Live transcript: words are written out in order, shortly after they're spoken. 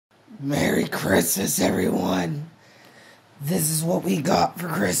Merry Christmas, everyone. This is what we got for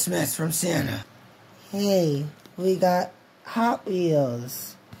Christmas from Santa. Hey, we got Hot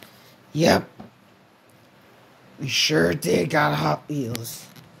Wheels. Yep. We sure did got Hot Wheels.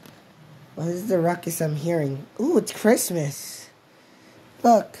 What is the ruckus I'm hearing? Ooh, it's Christmas.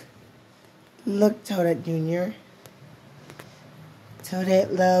 Look. Look, Toadette Jr.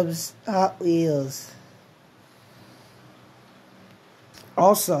 Toadette loves Hot Wheels.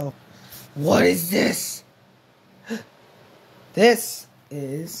 Also, what is this? This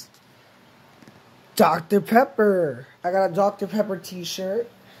is Dr. Pepper. I got a Dr. Pepper t-shirt.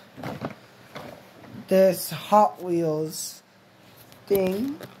 This Hot Wheels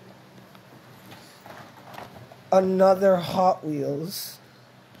thing. Another Hot Wheels.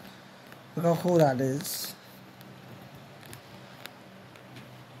 Look how cool that is.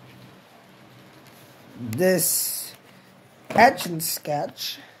 This Etch and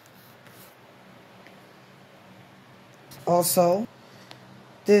Sketch. Also,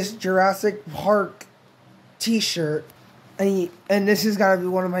 this Jurassic Park t-shirt. And this has got to be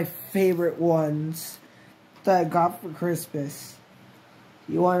one of my favorite ones that I got for Christmas.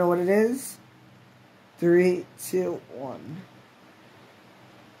 You want to know what it is? 3, 2, 1.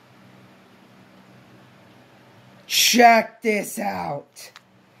 Check this out.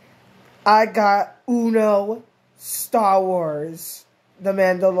 I got Uno Star Wars, The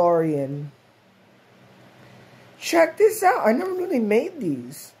Mandalorian. Check this out. I never knew they made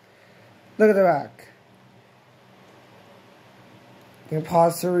these. Look at the back. You can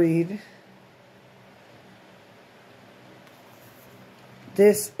pause to read.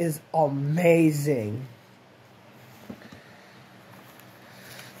 This is amazing.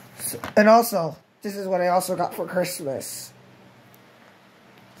 And also, this is what I also got for Christmas.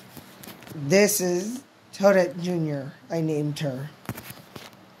 This is Toadette Jr. I named her.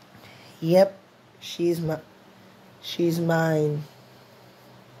 Yep, she's mine.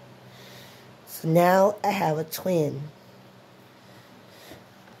 So now I have a twin.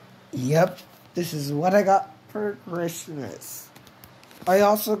 Yep, this is what I got for Christmas. I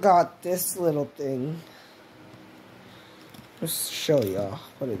also got this little thing. Let's show y'all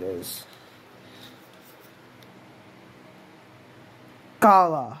what it is.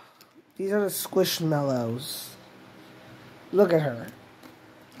 Gala. These are the Squishmallows. Look at her.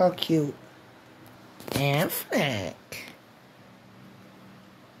 How cute. And Frank.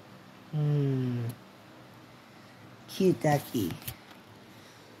 Cute ducky.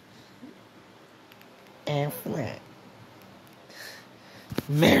 And Frank.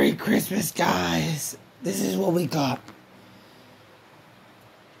 Merry Christmas, guys. This is what we got.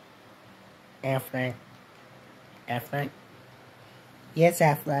 Affleck. Affleck? Yes,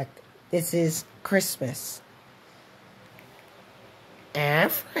 Affleck. This is Christmas.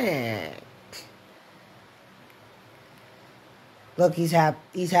 Affleck. Look, he's happy.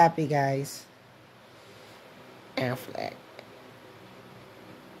 He's happy, guys. Affleck.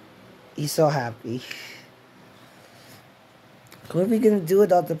 He's so happy. What are we gonna do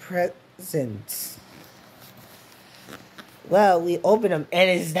with all the presents? Well, we open them, and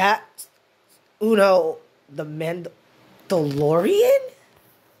is that Uno the Mandalorian?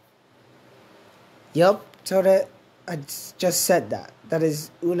 Yup, so I just said that. That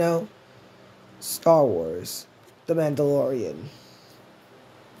is Uno Star Wars, the Mandalorian.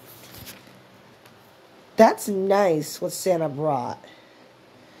 That's nice what Santa brought.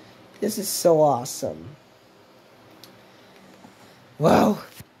 This is so awesome. Well,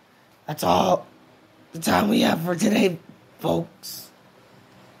 that's all the time we have for today, folks.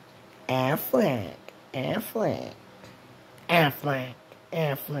 Affleck, Affleck, Affleck,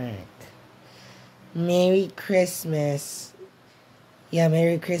 Affleck. Merry Christmas. Yeah,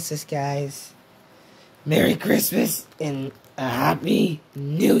 Merry Christmas, guys. Merry Christmas and a Happy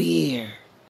New Year.